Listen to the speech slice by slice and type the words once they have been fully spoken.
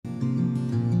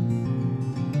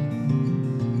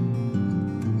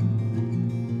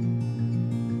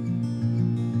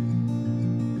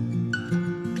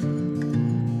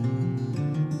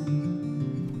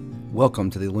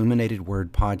Welcome to the Illuminated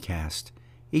Word Podcast.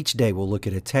 Each day we'll look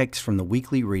at a text from the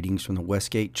weekly readings from the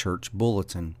Westgate Church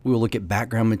Bulletin. We will look at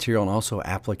background material and also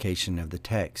application of the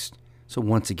text. So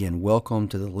once again, welcome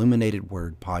to the Illuminated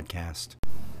Word Podcast.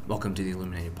 Welcome to the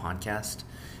Illuminated Podcast.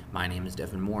 My name is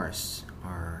Devin Morris.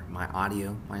 My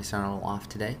audio might sound a little off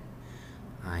today.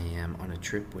 I am on a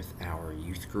trip with our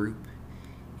youth group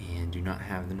and do not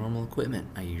have the normal equipment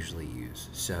I usually use.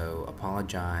 So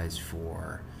apologize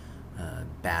for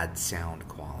bad sound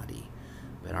quality.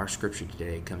 But our scripture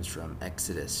today comes from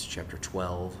Exodus chapter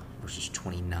 12, verses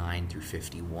 29 through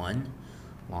 51.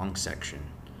 Long section.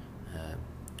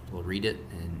 We'll read it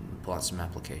and pull out some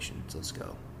applications. Let's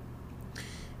go.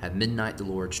 At midnight the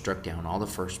Lord struck down all the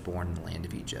firstborn in the land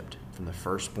of Egypt, from the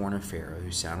firstborn of Pharaoh who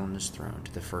sat on his throne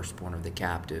to the firstborn of the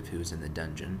captive who was in the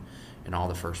dungeon, and all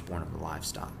the firstborn of the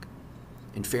livestock.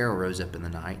 And Pharaoh rose up in the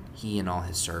night, he and all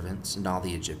his servants, and all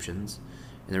the Egyptians,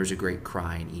 and there was a great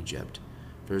cry in Egypt.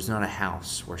 There was not a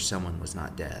house where someone was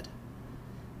not dead.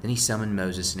 Then he summoned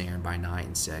Moses and Aaron by night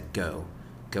and said, Go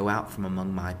out from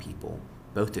among my people,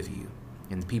 both of you,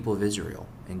 and the people of Israel,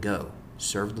 and go,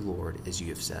 serve the Lord as you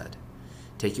have said.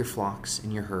 Take your flocks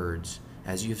and your herds,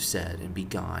 as you have said, and be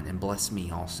gone, and bless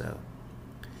me also.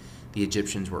 The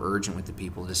Egyptians were urgent with the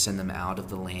people to send them out of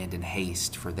the land in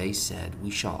haste, for they said, We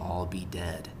shall all be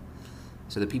dead.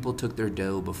 So the people took their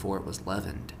dough before it was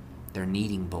leavened, their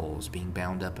kneading bowls being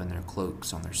bound up in their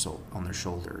cloaks on their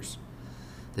shoulders.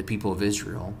 The people of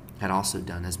Israel had also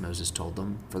done as Moses told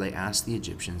them, for they asked the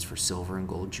Egyptians for silver and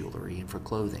gold jewelry and for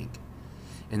clothing.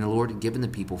 And the Lord had given the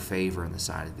people favor in the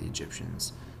sight of the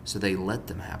Egyptians, so they let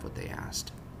them have what they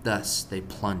asked. Thus they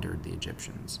plundered the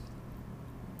Egyptians.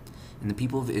 And the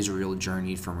people of Israel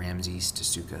journeyed from Ramses to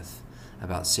Succoth,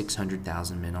 about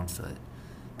 600,000 men on foot,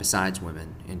 besides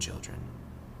women and children.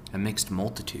 A mixed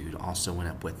multitude also went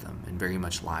up with them, and very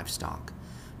much livestock,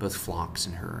 both flocks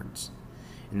and herds.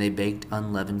 And they baked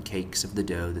unleavened cakes of the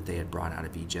dough that they had brought out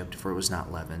of Egypt, for it was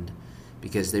not leavened,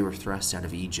 because they were thrust out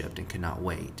of Egypt and could not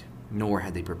wait, nor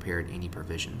had they prepared any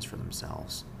provisions for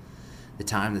themselves. The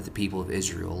time that the people of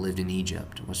Israel lived in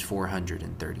Egypt was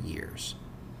 430 years.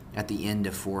 At the end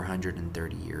of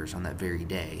 430 years, on that very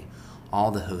day,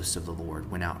 all the hosts of the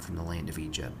Lord went out from the land of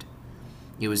Egypt.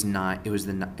 It was a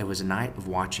night of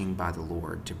watching by the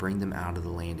Lord to bring them out of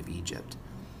the land of Egypt.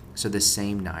 So this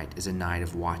same night is a night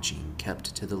of watching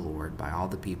kept to the Lord by all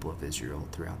the people of Israel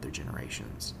throughout their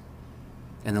generations.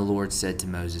 And the Lord said to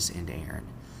Moses and to Aaron,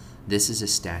 This is a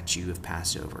statute of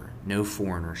Passover. No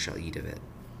foreigner shall eat of it.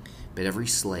 But every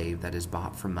slave that is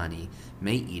bought for money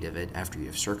may eat of it after you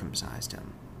have circumcised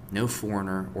him. No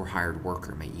foreigner or hired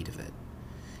worker may eat of it.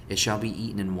 It shall be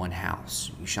eaten in one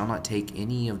house. You shall not take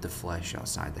any of the flesh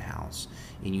outside the house,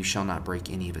 and you shall not break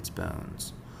any of its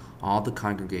bones. All the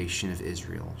congregation of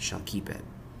Israel shall keep it.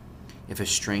 If a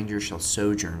stranger shall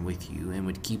sojourn with you and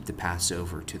would keep the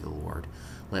Passover to the Lord,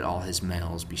 let all his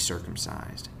males be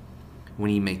circumcised. Then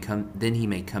he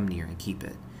may come near and keep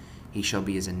it. He shall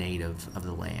be as a native of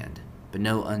the land, but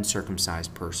no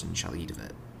uncircumcised person shall eat of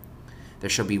it. There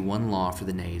shall be one law for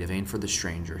the native and for the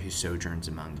stranger who sojourns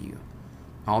among you.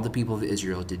 All the people of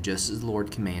Israel did just as the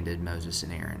Lord commanded Moses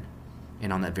and Aaron.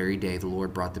 And on that very day the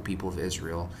Lord brought the people of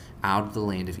Israel out of the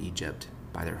land of Egypt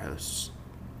by their hosts.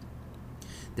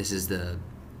 This is the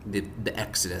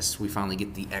Exodus. We finally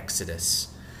get the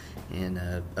Exodus in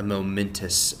a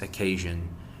momentous occasion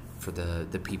for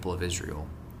the people of Israel.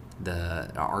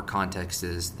 Our context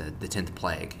is the 10th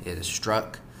plague. It is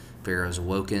struck. Pharaoh's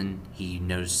awoken. He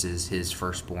notices his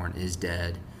firstborn is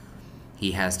dead.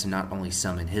 He has to not only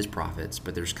summon his prophets,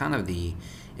 but there's kind of the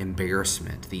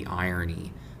embarrassment, the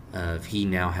irony of he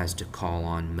now has to call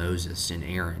on Moses and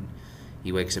Aaron.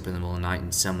 He wakes up in the middle of the night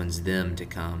and summons them to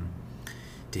come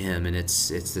to him, and it's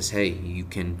this, hey, you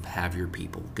can have your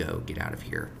people go, get out of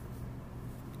here.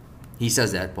 He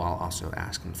says that while also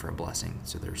asking for a blessing.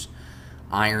 So there's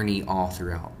irony all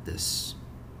throughout this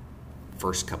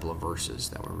first couple of verses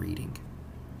that we're reading.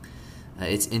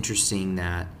 It's interesting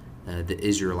that the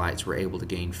Israelites were able to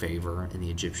gain favor in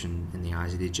the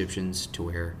eyes of the Egyptians, to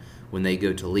where when they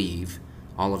go to leave,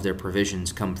 all of their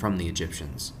provisions come from the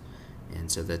Egyptians.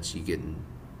 And so that's, you get in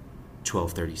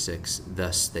 1236,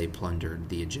 thus they plundered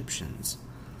the Egyptians.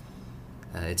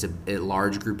 It's a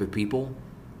large group of people,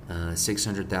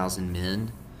 600,000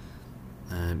 men.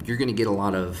 You're going to get a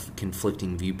lot of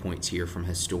conflicting viewpoints here from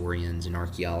historians and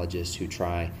archaeologists who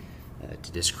try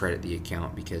to discredit the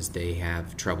account because they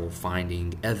have trouble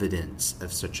finding evidence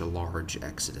of such a large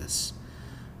exodus.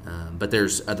 But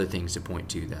there's other things to point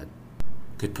to that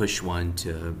could push one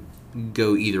to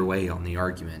go either way on the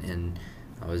argument. And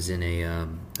I was in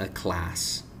a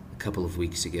class a couple of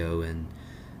weeks ago, and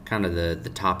kind of the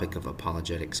topic of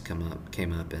apologetics came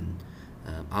up, and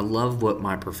I love what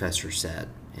my professor said,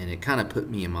 and it kind of put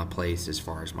me in my place as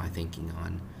far as my thinking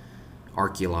on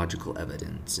archaeological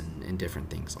evidence and different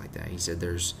things like that. He said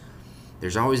there's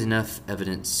always enough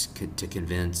evidence to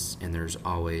convince, and there's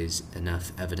always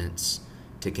enough evidence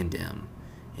to condemn.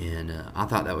 And I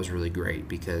thought that was really great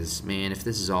because, man, if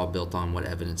this is all built on what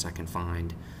evidence I can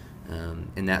find,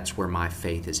 and that's where my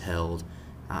faith is held,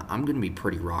 I'm going to be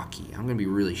pretty rocky. I'm going to be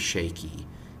really shaky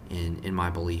in my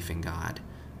belief in God.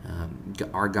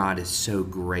 Our God is so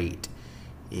great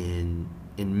in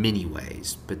many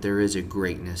ways, but there is a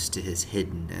greatness to his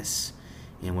hiddenness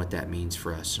and what that means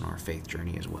for us in our faith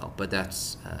journey as well. But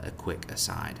that's a quick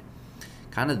aside.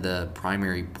 Kind of the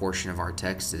primary portion of our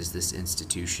text is this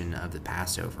institution of the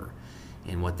Passover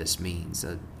and what this means.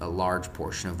 A large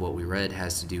portion of what we read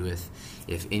has to do with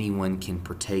if anyone can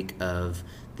partake of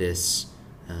this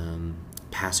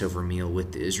Passover meal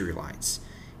with the Israelites.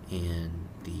 And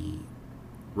the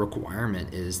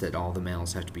requirement is that all the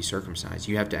males have to be circumcised.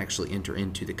 You have to actually enter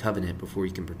into the covenant before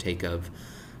you can partake of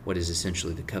what is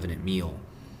essentially the covenant meal.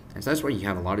 And so that's why you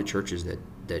have a lot of churches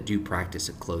that do practice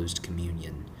a closed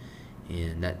communion.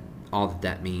 And that all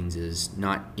that means is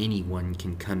not anyone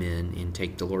can come in and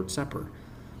take the Lord's Supper.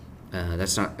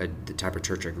 That's not the type of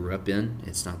church I grew up in.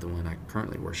 It's not the one I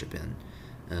currently worship in.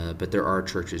 But there are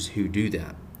churches who do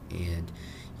that. And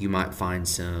you might find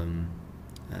some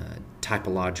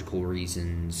typological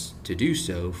reasons to do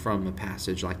so from a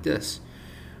passage like this,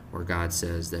 where God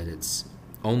says that it's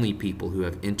only people who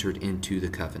have entered into the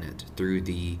covenant through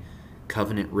the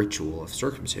covenant ritual of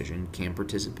circumcision can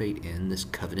participate in this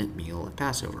covenant meal of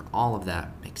Passover. All of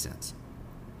that makes sense.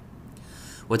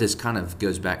 What this kind of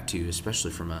goes back to,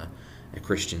 especially from a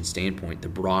Christian standpoint, the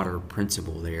broader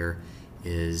principle there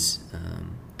is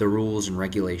the rules and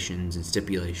regulations and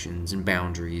stipulations and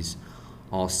boundaries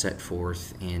all set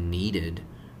forth and needed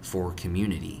for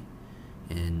community.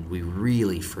 And we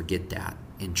really forget that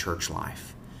in church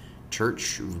life.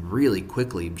 Church really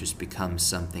quickly just becomes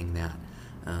something that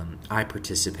I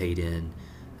participate in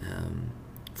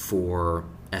for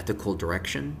ethical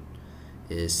direction,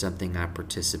 is something I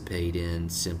participate in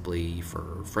simply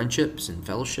for friendships and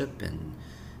fellowship. And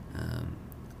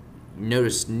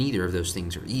notice neither of those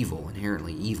things are evil,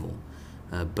 inherently evil,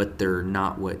 but they're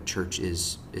not what church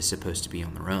is supposed to be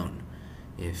on their own.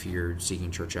 If you're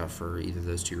seeking church out for either of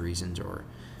those two reasons or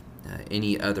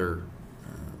any other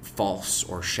false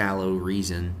or shallow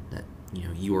reason that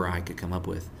you or I could come up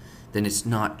with, then it's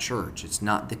not church. It's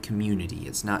not the community.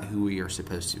 It's not who we are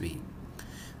supposed to be.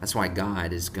 That's why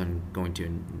God is going to,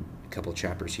 in a couple of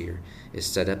chapters here, is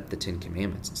set up the Ten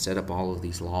Commandments and set up all of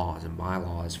these laws and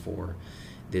bylaws for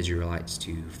the Israelites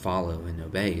to follow and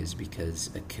obey, is because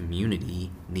a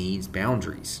community needs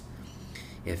boundaries.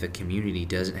 If a community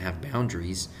doesn't have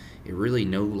boundaries, it really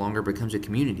no longer becomes a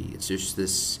community. It's just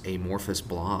this amorphous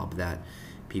blob that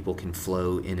people can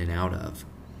flow in and out of.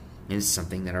 And it's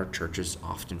something that our churches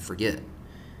often forget.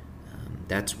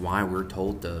 That's why we're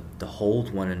told to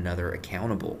hold one another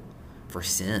accountable for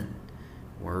sin.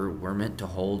 We're meant to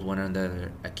hold one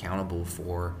another accountable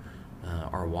for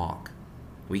our walk.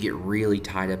 We get really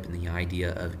tied up in the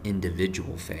idea of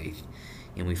individual faith,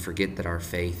 and we forget that our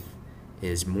faith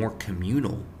is more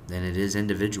communal than it is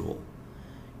individual.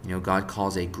 God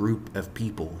calls a group of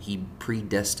people. He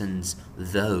predestines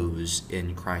those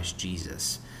in Christ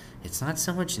Jesus. It's not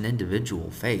so much an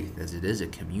individual faith as it is a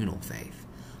communal faith.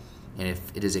 And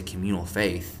if it is a communal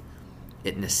faith,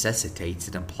 it necessitates,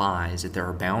 it implies that there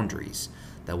are boundaries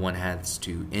that one has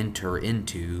to enter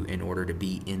into in order to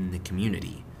be in the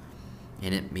community.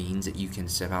 And it means that you can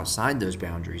step outside those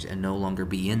boundaries and no longer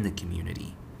be in the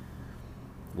community.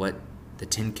 What the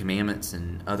Ten Commandments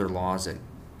and other laws that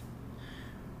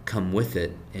come with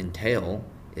it entail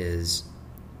is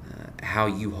how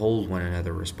you hold one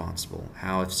another responsible.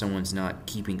 How if someone's not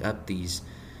keeping up these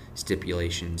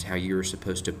stipulations, how you're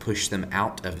supposed to push them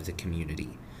out of the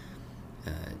community.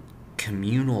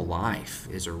 Communal life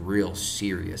is a real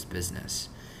serious business.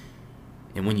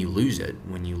 And when you lose it,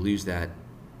 when you lose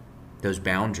those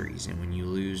boundaries, and when you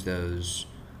lose those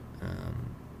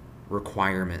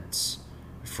requirements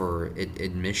for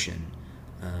admission,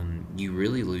 you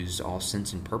really lose all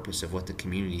sense and purpose of what the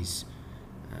community's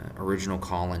original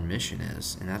call and mission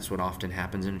is. And that's what often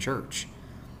happens in church.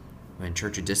 When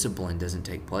church discipline doesn't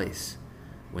take place,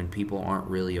 when people aren't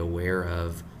really aware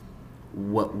of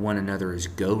what one another is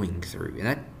going through. And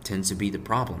that tends to be the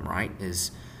problem, right?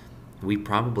 Is we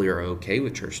probably are okay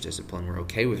with church discipline. We're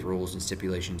okay with rules and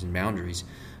stipulations and boundaries.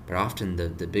 But often the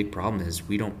big problem is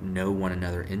we don't know one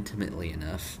another intimately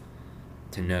enough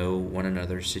to know one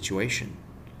another's situation.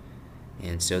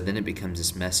 And so then it becomes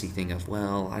this messy thing of,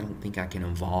 well, I don't think I can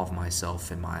involve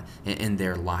myself in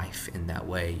their life in that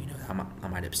way. I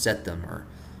might upset them, or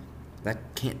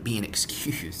that can't be an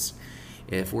excuse.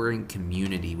 If we're in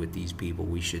community with these people,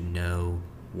 we should know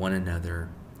one another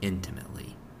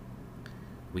intimately.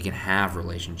 We can have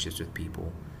relationships with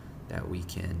people that we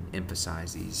can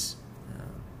emphasize these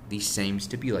same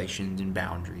stipulations and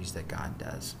boundaries that God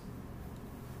does.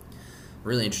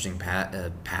 Really interesting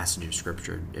passage of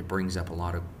Scripture. It brings up a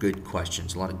lot of good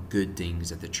questions, a lot of good things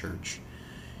that the church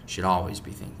should always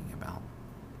be thinking about.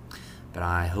 But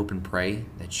I hope and pray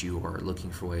that you are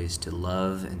looking for ways to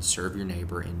love and serve your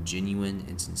neighbor in genuine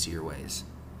and sincere ways.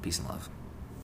 Peace and love.